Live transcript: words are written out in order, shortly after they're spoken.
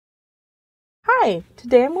Hi,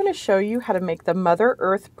 today I'm going to show you how to make the Mother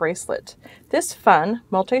Earth Bracelet. This fun,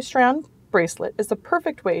 multi-strand bracelet is the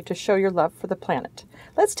perfect way to show your love for the planet.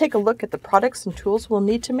 Let's take a look at the products and tools we'll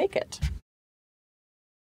need to make it.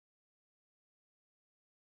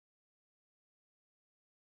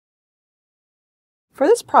 For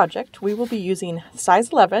this project, we will be using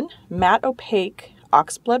size 11 matte opaque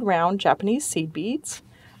Oxblood round Japanese seed beads.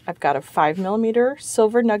 I've got a 5mm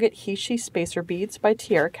silver Nugget Heishi spacer beads by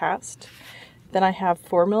TierraCast. Then I have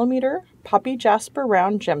 4mm poppy Jasper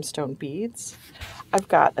round gemstone beads. I've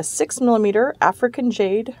got a 6mm African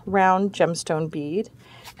Jade round gemstone bead.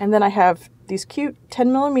 And then I have these cute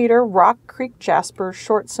 10mm Rock Creek Jasper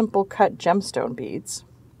short simple cut gemstone beads.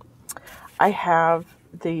 I have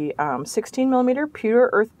the 16mm Pewter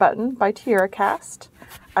Earth button by TierraCast.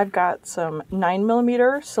 I've got some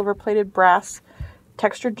 9mm silver plated brass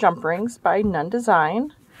textured jump rings by Nunn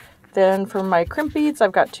Design. Then for my crimp beads,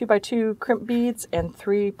 I've got 2x2 crimp beads and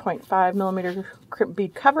 3.5mm crimp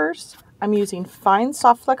bead covers. I'm using fine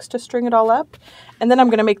soft flex to string it all up. And then I'm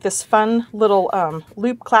going to make this fun little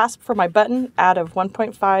loop clasp for my button out of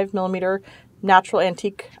 1.5mm natural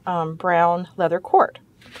antique brown leather cord.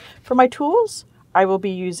 For my tools, I will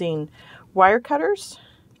be using wire cutters,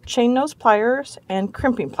 chain nose pliers, and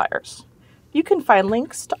crimping pliers. You can find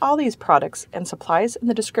links to all these products and supplies in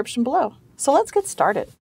the description below. So let's get started.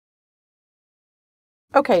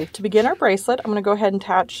 Okay, to begin our bracelet, I'm going to go ahead and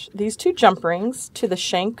attach these two jump rings to the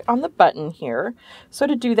shank on the button here. So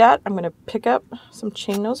to do that, I'm going to pick up some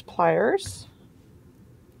chain nose pliers.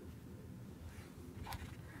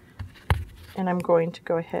 And I'm going to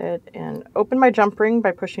go ahead and open my jump ring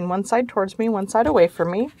by pushing one side towards me, one side away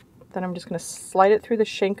from me. Then I'm just going to slide it through the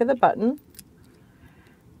shank of the button.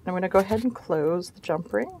 I'm going to go ahead and close the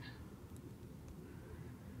jump ring.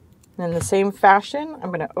 And in the same fashion, I'm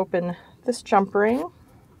going to open this jump ring.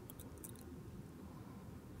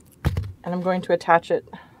 And I'm going to attach it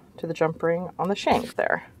to the jump ring on the shank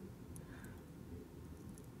there.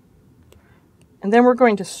 And then we're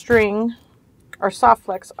going to string our soft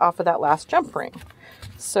flex off of that last jump ring.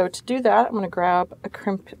 So to do that, I'm going to grab a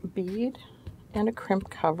crimp bead and a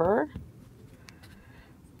crimp cover.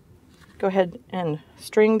 Go ahead and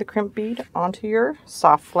string the crimp bead onto your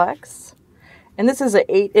soft flex. And this is an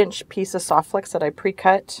 8-inch piece of soft flex that I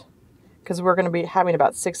pre-cut because we're going to be having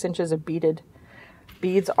about 6 inches of beaded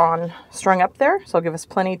beads strung up there, so it'll give us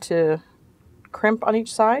plenty to crimp on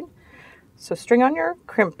each side. So string on your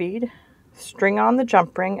crimp bead, string on the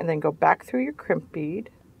jump ring, and then go back through your crimp bead.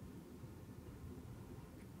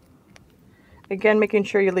 Again, making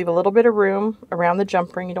sure you leave a little bit of room around the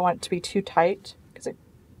jump ring. You don't want it to be too tight because it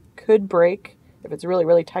could break if it's really,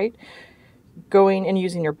 really tight. Going and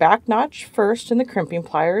using your back notch first in the crimping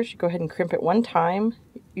pliers, you go ahead and crimp it one time.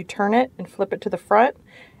 You turn it and flip it to the front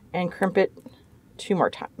and crimp it 2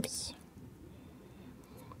 more times.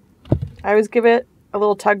 I always give it a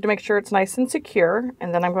little tug to make sure it's nice and secure,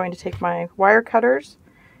 and then I'm going to take my wire cutters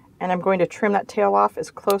and I'm going to trim that tail off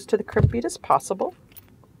as close to the crimp bead as possible.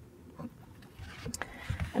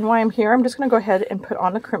 And while I'm here, I'm just going to go ahead and put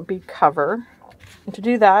on the crimp bead cover. And to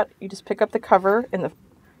do that, you just pick up the cover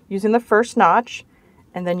using the first notch,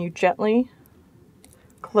 and then you gently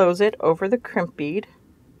close it over the crimp bead.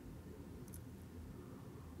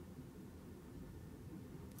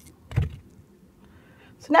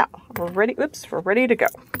 So now we're ready. We're ready to go.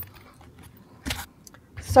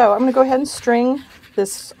 So I'm going to go ahead and string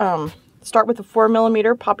this. Start with the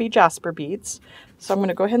 4mm poppy Jasper beads. So I'm going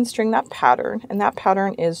to go ahead and string that pattern, and that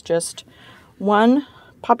pattern is just 1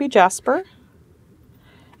 poppy Jasper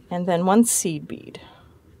and then 1 seed bead.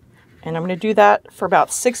 And I'm going to do that for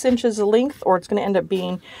about 6 inches of length, or it's going to end up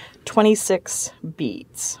being 26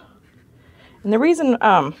 beads. And the reason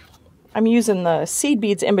I'm using the seed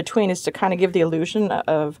beads in between is to kind of give the illusion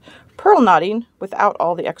of pearl knotting without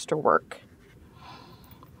all the extra work.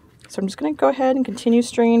 So I'm just going to go ahead and continue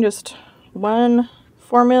stringing just 1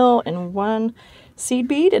 4mm and 1 seed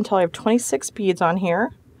bead until I have 26 beads on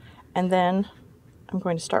here. And then I'm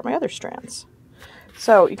going to start my other strands.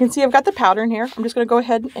 So you can see I've got the pattern here. I'm just going to go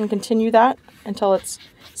ahead and continue that until it's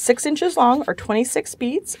 6 inches long or 26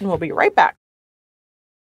 beads, and we'll be right back.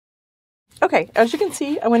 Okay, as you can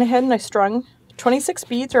see, I went ahead and I strung 26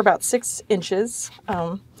 beads, or about 6 inches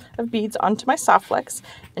of beads, onto my soft flex.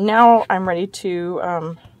 And now I'm ready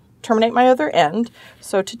to terminate my other end.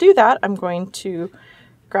 So to do that, I'm going to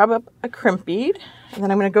grab up a crimp bead, and then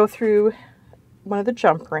I'm going to go through one of the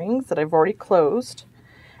jump rings that I've already closed.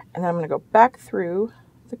 And then I'm going to go back through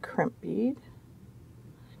the crimp bead.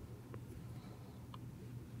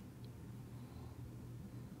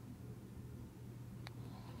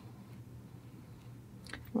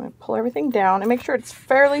 I'm going to pull everything down and make sure it's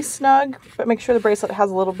fairly snug, but make sure the bracelet has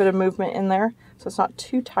a little bit of movement in there so it's not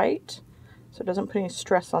too tight, so it doesn't put any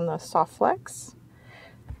stress on the soft flex.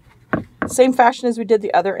 Same fashion as we did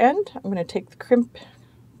the other end, I'm going to take the crimp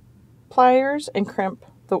pliers and crimp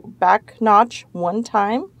the back notch 1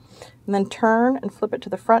 time, and then turn and flip it to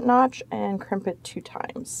the front notch and crimp it 2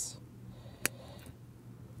 times.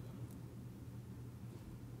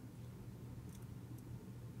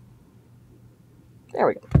 There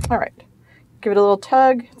we go. All right. Give it a little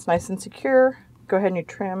tug. It's nice and secure. Go ahead and you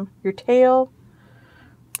trim your tail,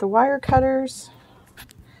 the wire cutters.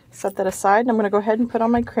 Set that aside, and I'm going to go ahead and put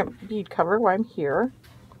on my crimp bead cover while I'm here.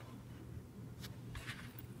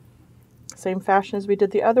 Same fashion as we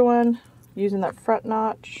did the other one, using that front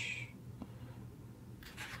notch.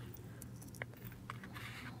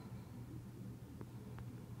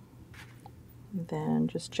 And then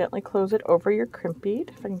just gently close it over your crimp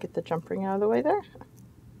bead. If I can get the jump ring out of the way there.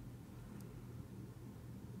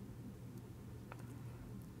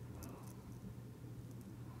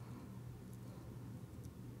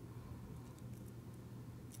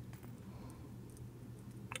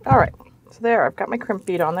 All right, so there, I've got my crimp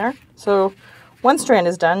bead on there. So 1 strand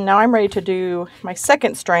is done. Now I'm ready to do my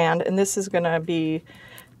 2nd strand, and this is going to be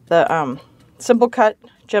the simple cut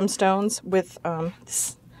gemstones with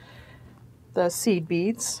the seed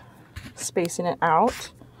beads, spacing it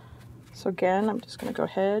out. So again, I'm just going to go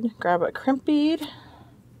ahead, grab a crimp bead,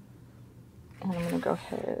 and I'm going to go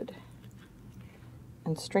ahead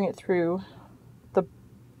and string it through the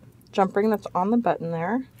jump ring that's on the button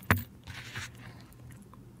there.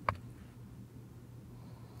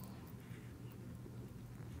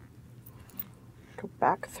 Go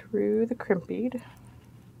back through the crimp bead.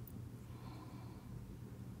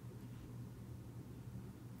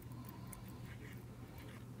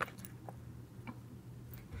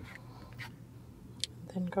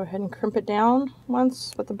 Then go ahead and crimp it down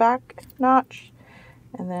once with the back notch,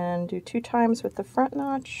 and then do 2 times with the front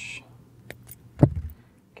notch.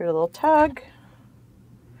 Give it a little tug.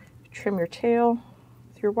 Trim your tail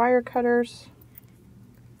with your wire cutters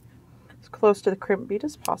as close to the crimp bead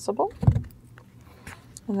as possible.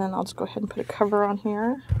 And then I'll just go ahead and put a cover on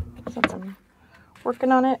here since I'm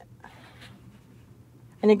working on it.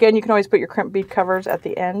 And again, you can always put your crimp bead covers at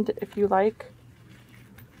the end if you like.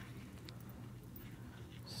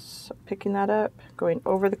 So picking that up, going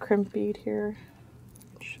over the crimp bead here.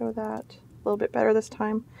 Show that a little bit better this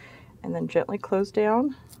time. And then gently close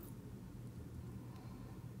down.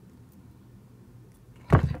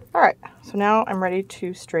 All right, so now I'm ready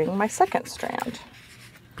to string my 2nd strand.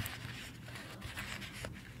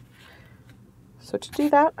 So to do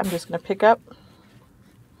that, I'm just going to pick up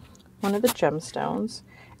one of the gemstones.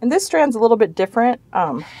 And this strand's a little bit different.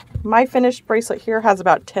 My finished bracelet here has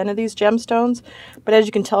about 10 of these gemstones, but as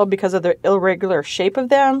you can tell, because of the irregular shape of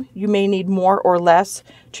them, you may need more or less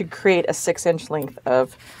to create a 6-inch length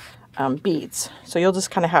of beads. So you'll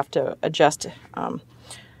just kind of have to adjust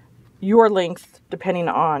your length depending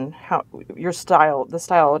on how your style, the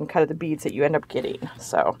style and cut of the beads that you end up getting.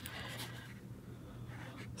 So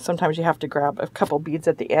sometimes you have to grab a couple beads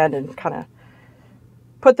at the end and kind of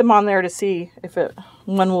put them on there to see if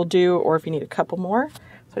one will do or if you need a couple more.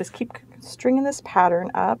 So I just keep stringing this pattern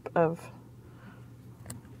up of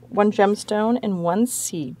 1 gemstone and 1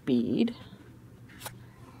 seed bead.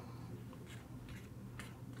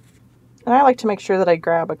 And I like to make sure that I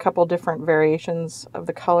grab a couple different variations of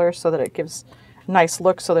the color so that it gives a nice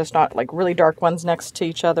look, so there's not like really dark ones next to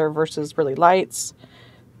each other versus really lights.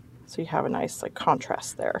 So you have a nice like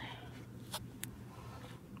contrast there.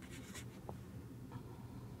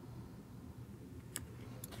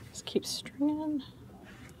 Just keep stringing.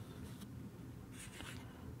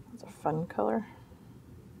 That's a fun color.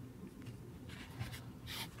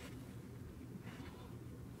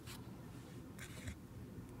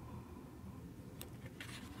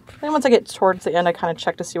 Then once I get towards the end, I kind of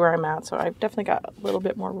check to see where I'm at. So I've definitely got a little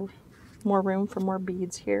bit more room for more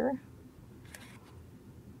beads here.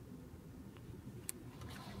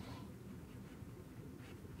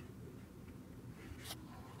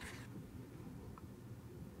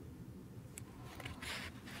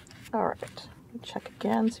 All right, check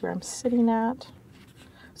again, see where I'm sitting at.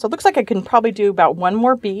 So it looks like I can probably do about 1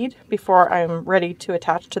 more bead before I'm ready to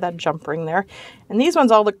attach to that jump ring there. And these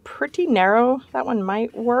ones all look pretty narrow. That one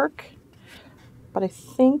might work, but I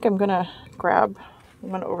think I'm gonna grab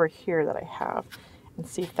one over here that I have and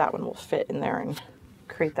see if that one will fit in there and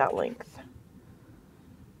create that length.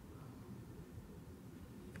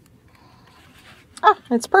 Ah,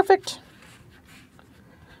 it's perfect.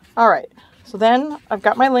 All right, so then I've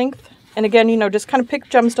got my length. And again, you know, just kind of pick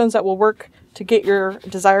gemstones that will work to get your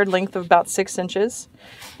desired length of about 6 inches.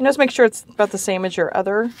 And just make sure it's about the same as your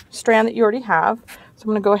other strand that you already have. So I'm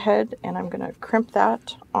going to go ahead and I'm going to crimp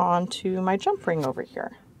that onto my jump ring over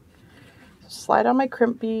here. So slide on my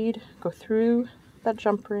crimp bead, go through that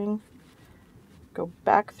jump ring, go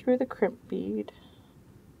back through the crimp bead,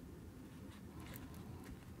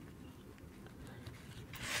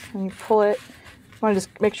 and you pull it. You want to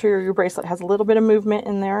just make sure your bracelet has a little bit of movement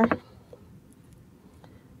in there.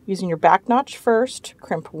 Using your back notch first,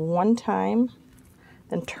 crimp 1 time,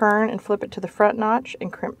 then turn and flip it to the front notch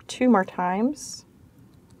and crimp 2 more times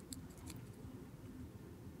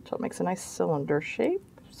until it makes a nice cylinder shape.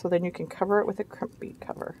 So then you can cover it with a crimp bead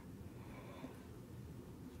cover.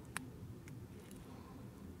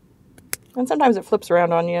 And sometimes it flips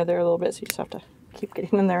around on you there a little bit, so you just have to keep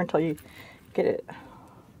getting in there until you get it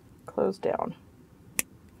closed down.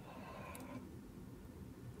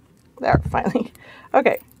 There, finally.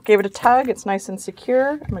 Okay, gave it a tug. It's nice and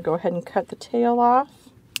secure. I'm going to go ahead and cut the tail off.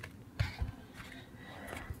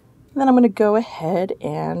 And then I'm going to go ahead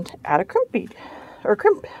and add a crimp bead, or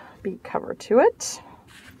crimp bead cover to it. So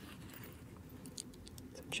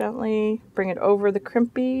gently bring it over the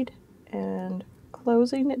crimp bead and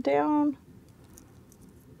closing it down.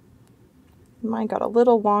 Mine got a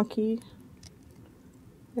little wonky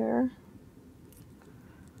there.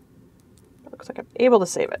 It looks like I'm able to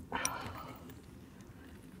save it.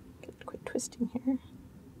 Quit twisting here.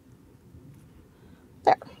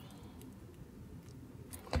 There.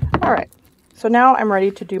 All right, so now I'm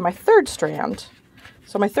ready to do my third strand.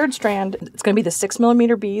 So my third strand, it's going to be the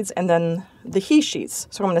 6mm beads and then the Heishis.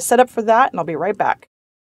 So I'm going to set up for that and I'll be right back.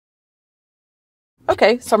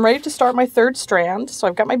 Okay, so I'm ready to start my third strand. So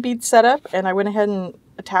I've got my bead set up and I went ahead and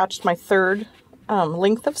attached my third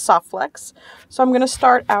length of soft flex. So I'm going to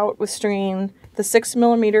start out with stringing the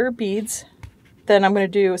 6mm beads. Then I'm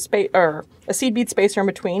going to do a seed bead spacer in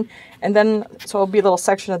between, and then so it'll be a little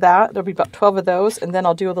section of that. There'll be about 12 of those, and then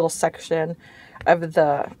I'll do a little section of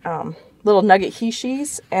the little Nugget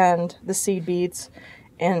Heishis and the seed beads,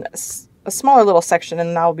 and a smaller little section,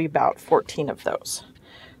 and that'll be about 14 of those.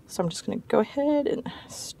 So I'm just going to go ahead and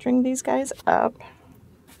string these guys up.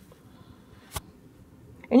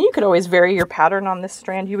 And you could always vary your pattern on this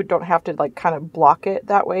strand. You don't have to like kind of block it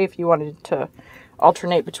that way. If you wanted to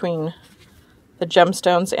alternate between the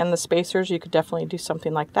gemstones and the spacers, you could definitely do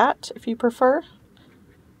something like that if you prefer.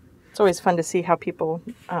 It's always fun to see how people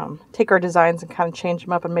take our designs and kind of change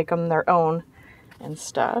them up and make them their own and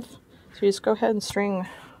stuff. So you just go ahead and string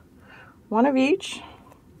 1 of each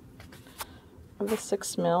of the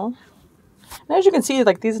 6mm. And as you can see,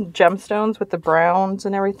 like these gemstones with the browns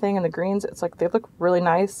and everything and the greens, it's like they look really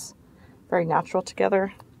nice, very natural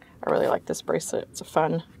together. I really like this bracelet. It's a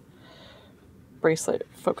fun bracelet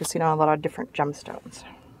focusing on a lot of different gemstones.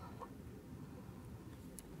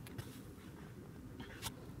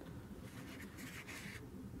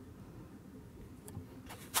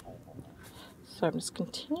 So I'm just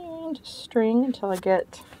continuing to string until I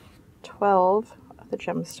get 12 of the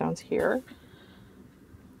gemstones here.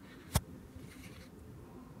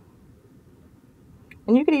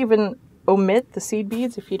 And you could even omit the seed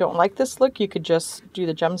beads if you don't like this look. You could just do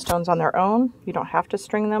the gemstones on their own. You don't have to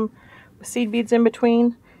string them with seed beads in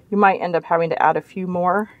between. You might end up having to add a few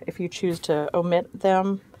more if you choose to omit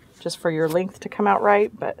them just for your length to come out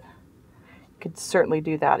right, but you could certainly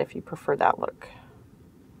do that if you prefer that look.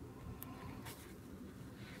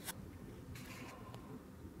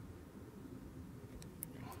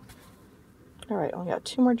 All right, I only got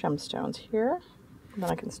 2 more gemstones here, and then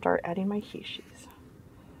I can start adding my Heishis.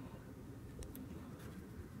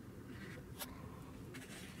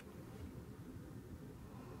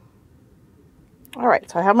 All right,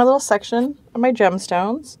 so I have my little section of my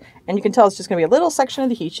gemstones, and you can tell it's just going to be a little section of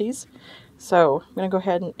the Heishis. So I'm going to go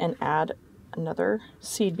ahead and add another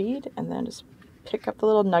seed bead, and then just pick up the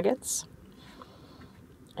little nuggets,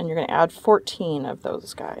 and you're going to add 14 of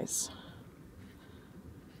those guys.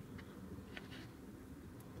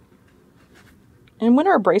 And when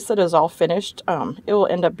our bracelet is all finished, it will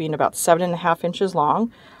end up being about 7.5 inches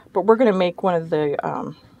long, but we're going to make one of the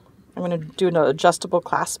I'm going to do an adjustable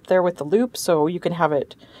clasp there with the loop, so you can have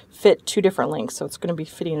it fit 2 different lengths. So it's going to be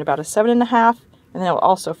fitting about a 7.5, and then it'll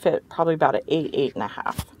also fit probably about an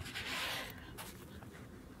 8.5.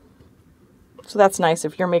 So that's nice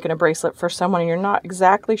if you're making a bracelet for someone and you're not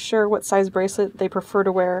exactly sure what size bracelet they prefer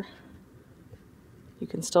to wear. You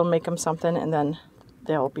can still make them something, and then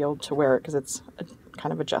they'll be able to wear it because it's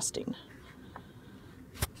kind of adjusting.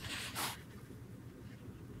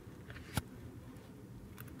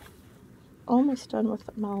 Almost done with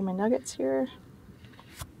all my nuggets here.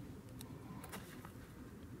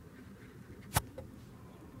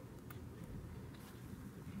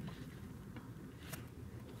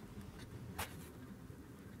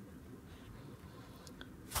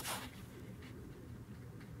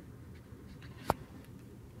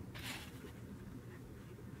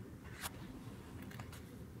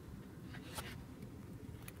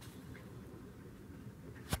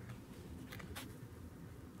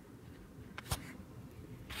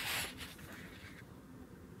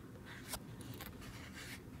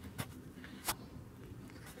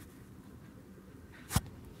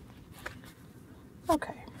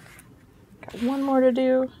 one more to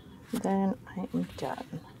do, then I am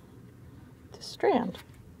done. This strand.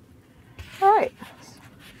 All right.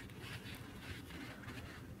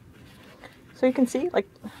 So you can see, like,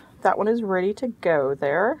 that one is ready to go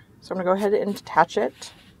there. So I'm gonna go ahead and attach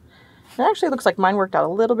it. It actually looks like mine worked out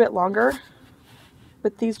a little bit longer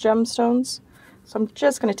with these gemstones. So I'm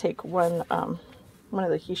just gonna take one of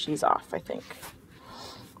the Heishis off, I think.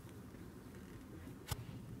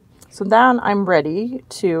 So then I'm ready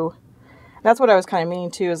to, that's what I was kind of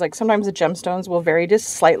meaning too, is like sometimes the gemstones will vary just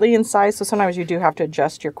slightly in size. So sometimes you do have to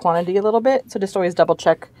adjust your quantity a little bit. So just always double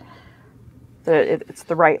check that it's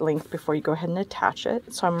the right length before you go ahead and attach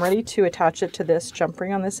it. So I'm ready to attach it to this jump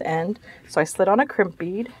ring on this end. So I slid on a crimp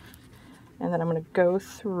bead, and then I'm going to go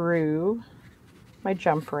through my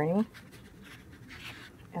jump ring,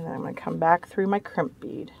 and then I'm going to come back through my crimp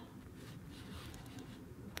bead.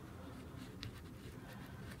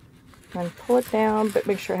 And pull it down, but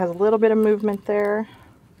make sure it has a little bit of movement there.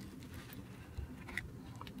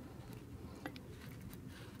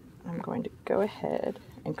 I'm going to go ahead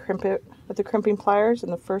and crimp it with the crimping pliers in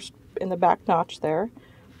the back notch there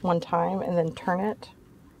one time, and then turn it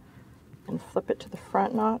and flip it to the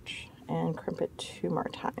front notch and crimp it 2 more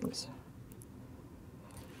times.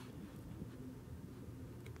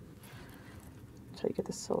 Until you get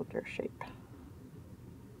the cylinder shape.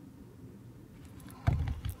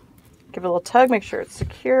 Give it a little tug, make sure it's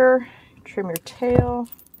secure, trim your tail.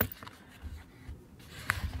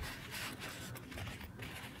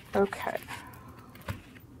 Okay.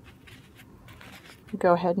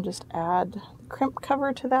 Go ahead and just add the crimp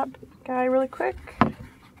cover to that guy really quick.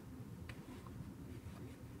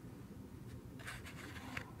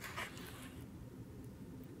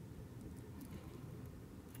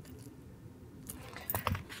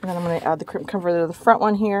 And then I'm going to add the crimp cover to the front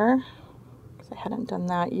one here, because I hadn't done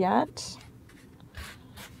that yet.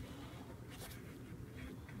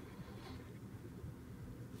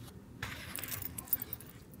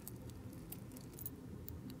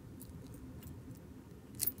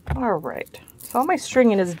 All right, so all my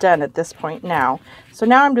stringing is done at this point now. So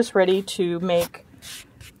now I'm just ready to make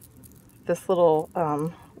this little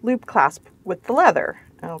loop clasp with the leather.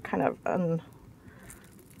 I'll kind of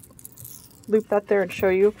loop that there and show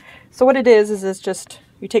you. So what it is it's just,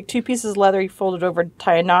 you take 2 pieces of leather, you fold it over,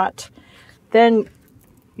 tie a knot, then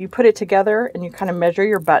you put it together and you kind of measure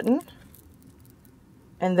your button,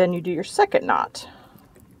 and then you do your second knot.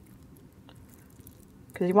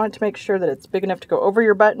 Because you want it to make sure that it's big enough to go over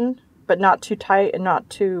your button, but not too tight and not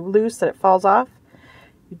too loose that it falls off.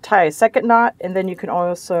 You tie a second knot, and then you can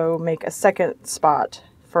also make a second spot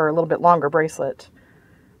for a little bit longer bracelet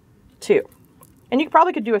too. And you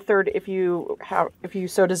probably could do a third if you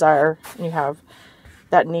so desire and you have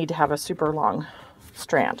that need to have a super long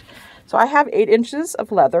strand. So I have 8 inches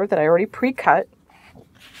of leather that I already pre-cut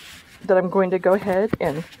that I'm going to go ahead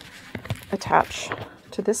and attach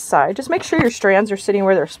to this side. Just make sure your strands are sitting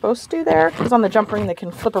where they're supposed to there, because on the jump ring they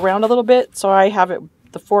can flip around a little bit. So I have it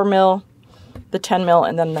the 4 mil, the 10 mil,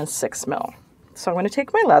 and then the 6 mil. So I'm going to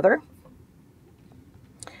take my leather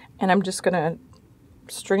and I'm just going to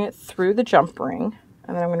string it through the jump ring,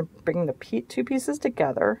 and then I'm going to bring the 2 pieces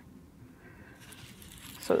together.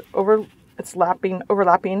 So it's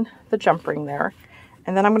overlapping the jump ring there,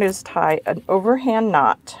 and then I'm going to just tie an overhand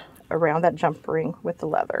knot around that jump ring with the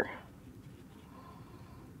leather.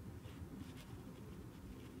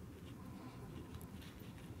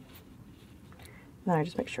 Then I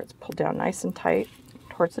just make sure it's pulled down nice and tight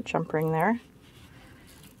towards the jump ring there.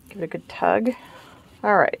 Give it a good tug.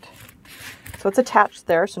 All right, so it's attached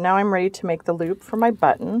there. So now I'm ready to make the loop for my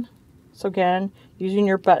button. So again, using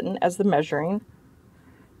your button as the measuring.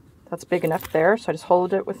 That's big enough there. So I just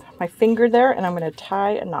hold it with my finger there, and I'm going to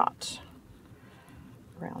tie a knot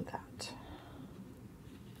around that.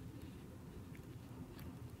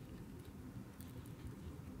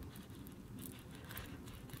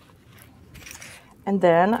 And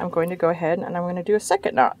then I'm going to go ahead and I'm going to do a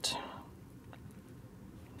second knot.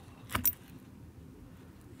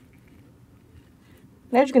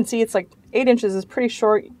 And as you can see, it's like 8 inches is pretty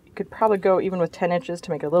short. You could probably go even with 10 inches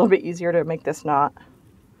to make it a little bit easier to make this knot.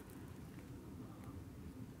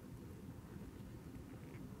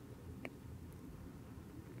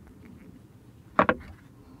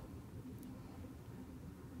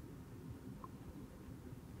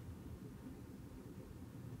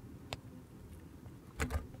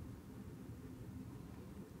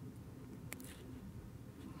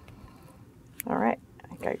 All right,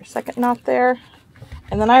 I got your second knot there.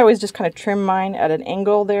 And then I always just kind of trim mine at an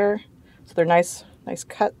angle there, so they're nice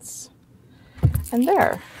cuts. And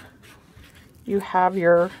there, you have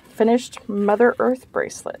your finished Mother Earth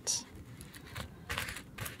bracelet.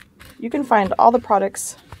 You can find all the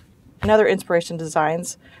products and other inspiration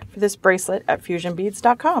designs for this bracelet at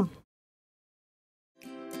fusionbeads.com.